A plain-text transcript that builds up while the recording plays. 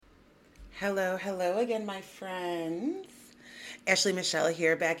Hello again, my friends. Ashley Michelle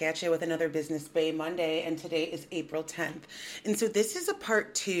here, back at you with another Business Bae Monday, and today is April 10th. And so this is a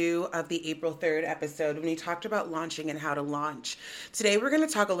part two of the April 3rd episode when we talked about launching and how to launch. Today we're going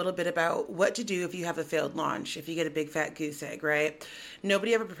to talk a little bit about what to do if you have a failed launch, if you get a big fat goose egg, right?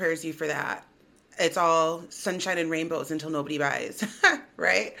 Nobody ever prepares you for that. It's all sunshine and rainbows until nobody buys,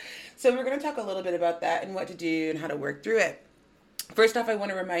 right? So we're going to talk a little bit about that and what to do and how to work through it. First off, I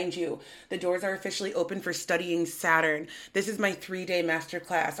want to remind you, the doors are officially open for studying Saturn. This is my 3-day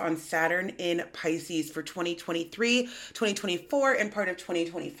masterclass on Saturn in Pisces for 2023, 2024, and part of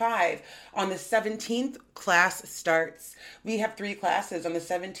 2025. On the 17th, class starts. We have 3 classes on the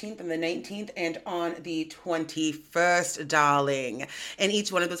 17th and the 19th and on the 21st, darling. And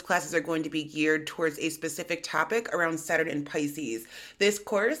each one of those classes are going to be geared towards a specific topic around Saturn in Pisces. This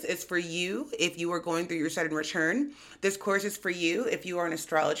course is for you if you are going through your Saturn return. This course is for you if you are an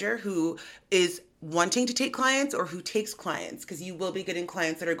astrologer who is wanting to take clients or who takes clients, because you will be getting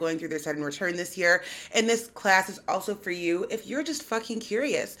clients that are going through their Saturn return this year. And this class is also for you if you're just fucking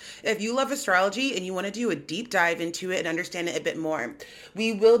curious. If you love astrology and you want to do a deep dive into it and understand it a bit more.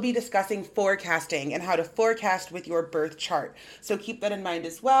 We will be discussing forecasting and how to forecast with your birth chart. So keep that in mind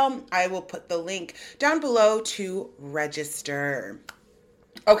as well. I will put the link down below to register.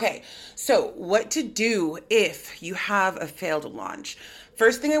 Okay, so what to do if you have a failed launch?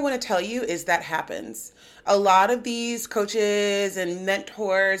 First thing I want to tell you is that happens. A lot of these coaches and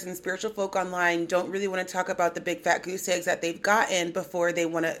mentors and spiritual folk online don't really want to talk about the big fat goose eggs that they've gotten before they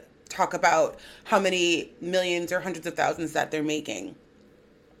want to talk about how many millions or hundreds of thousands that they're making.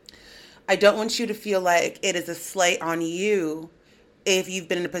 I don't want you to feel like it is a slight on you if you've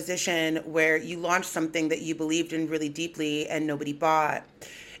been in a position where you launched something that you believed in really deeply and nobody bought.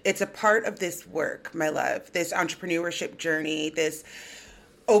 It's a part of this work, my love, this entrepreneurship journey, this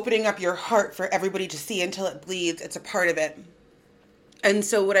opening up your heart for everybody to see until it bleeds. It's a part of it. And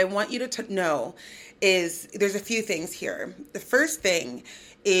so what I want you to know is there's a few things here. The first thing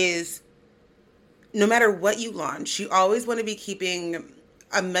is no matter what you launch, you always want to be keeping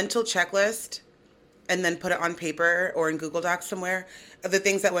a mental checklist and then put it on paper or in Google Docs somewhere of the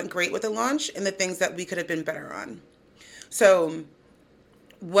things that went great with the launch and the things that we could have been better on. So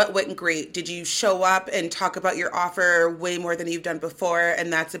what went great? Did you show up and talk about your offer way more than you've done before?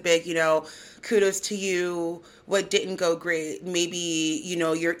 And that's a big, kudos to you. What didn't go great? Maybe,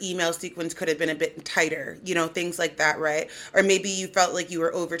 your email sequence could have been a bit tighter, things like that, right? Or maybe you felt like you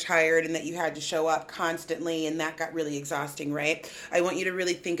were overtired and that you had to show up constantly and that got really exhausting, right? I want you to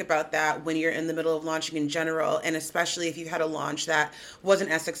really think about that when you're in the middle of launching in general, and especially if you had a launch that wasn't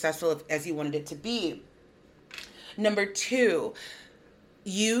as successful as you wanted it to be. Number 2,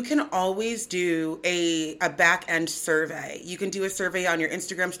 you can always do a back-end survey. You can do a survey on your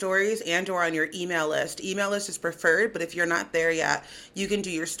Instagram stories and or on your email list. Email list is preferred, but if you're not there yet, you can do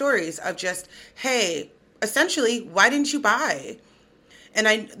your stories of just, hey, essentially, why didn't you buy?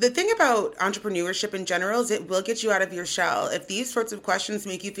 And the thing about entrepreneurship in general is it will get you out of your shell. If these sorts of questions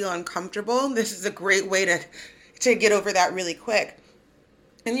make you feel uncomfortable, this is a great way to get over that really quick.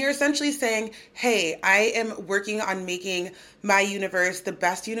 And you're essentially saying, hey, I am working on making my universe the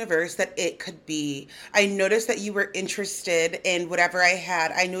best universe that it could be. I noticed that you were interested in whatever I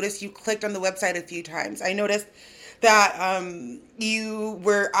had. I noticed you clicked on the website a few times. I noticed that you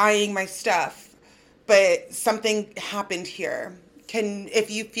were eyeing my stuff, but something happened here. If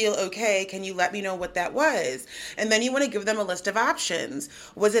you feel okay, can you let me know what that was? And then you want to give them a list of options.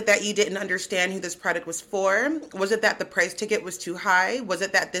 Was it that you didn't understand who this product was for? Was it that the price ticket was too high? Was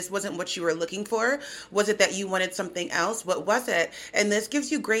it that this wasn't what you were looking for? Was it that you wanted something else? What was it? And this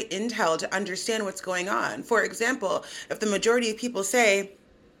gives you great intel to understand what's going on. For example, if the majority of people say,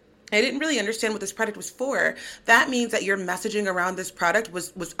 I didn't really understand what this product was for, that means that your messaging around this product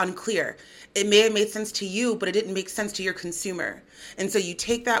was unclear. It may have made sense to you, but it didn't make sense to your consumer. And so you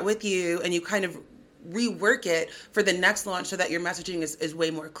take that with you and you kind of rework it for the next launch so that your messaging is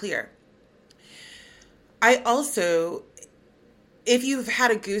way more clear. I also, if you've had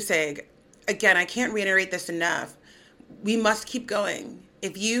a goose egg, again, I can't reiterate this enough. We must keep going.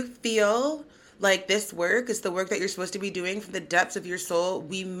 If you feel like this work is the work that you're supposed to be doing from the depths of your soul,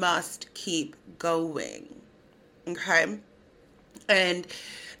 we must keep going. Okay? And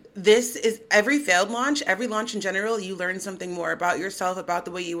this is every failed launch, every launch in general, you learn something more about yourself, about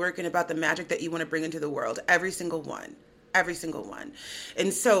the way you work, and about the magic that you want to bring into the world. Every single one. Every single one.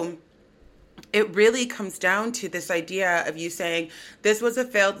 And so it really comes down to this idea of you saying, this was a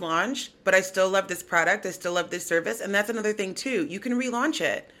failed launch, but I still love this product. I still love this service. And that's another thing too. You can relaunch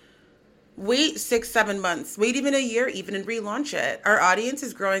it. Wait 6, 7 months, wait even a year, even, and relaunch it. Our audience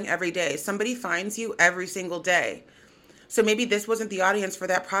is growing every day. Somebody finds you every single day. So maybe this wasn't the audience for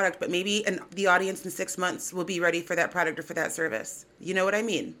that product, but maybe the audience in 6 months will be ready for that product or for that service. You know what I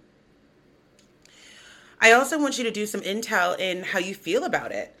mean? I also want you to do some intel in how you feel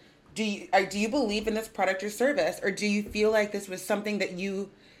about it. Do you believe in this product or service, or do you feel like this was something that you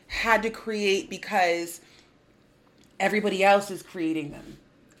had to create because everybody else is creating them?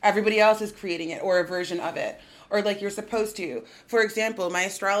 Everybody else is creating it, or a version of it, or like you're supposed to. For example, my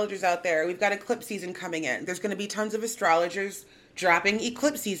astrologers out there, we've got eclipse season coming in. There's going to be tons of astrologers dropping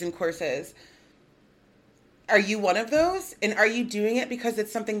eclipse season courses. Are you one of those? And are you doing it because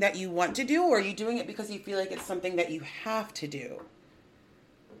it's something that you want to do, or are you doing it because you feel like it's something that you have to do?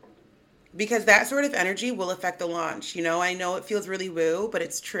 Because that sort of energy will affect the launch. You know, I know it feels really woo, but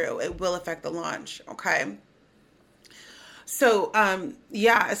it's true. It will affect the launch. Okay. So,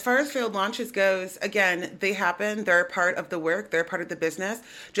 yeah, as far as failed launches goes, again, they happen. They're a part of the work. They're a part of the business.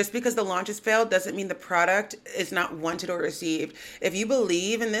 Just because the launch has failed doesn't mean the product is not wanted or received. If you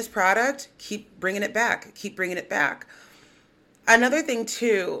believe in this product, keep bringing it back. Keep bringing it back. Another thing,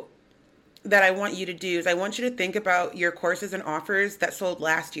 too, that I want you to do is I want you to think about your courses and offers that sold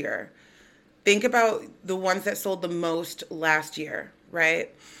last year. Think about the ones that sold the most last year, right?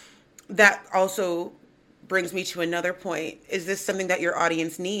 That also brings me to another point. Is this something that your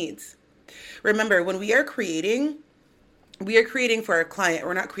audience needs? Remember, when we are creating for our client.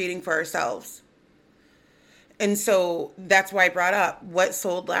 We're not creating for ourselves. And so that's why I brought up what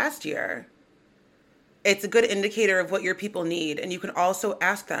sold last year. It's a good indicator of what your people need. And you can also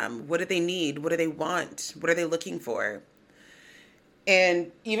ask them, what do they need? What do they want? What are they looking for?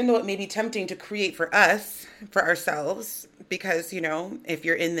 And even though it may be tempting to create for us, for ourselves, because, you know, if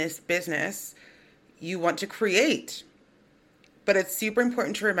you're in this business, you want to create. But it's super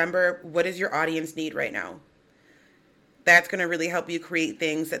important to remember, what does your audience need right now? That's going to really help you create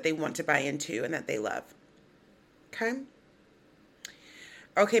things that they want to buy into and that they love. Okay?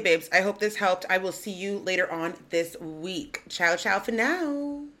 Okay, babes, I hope this helped. I will see you later on this week. Ciao, ciao for now.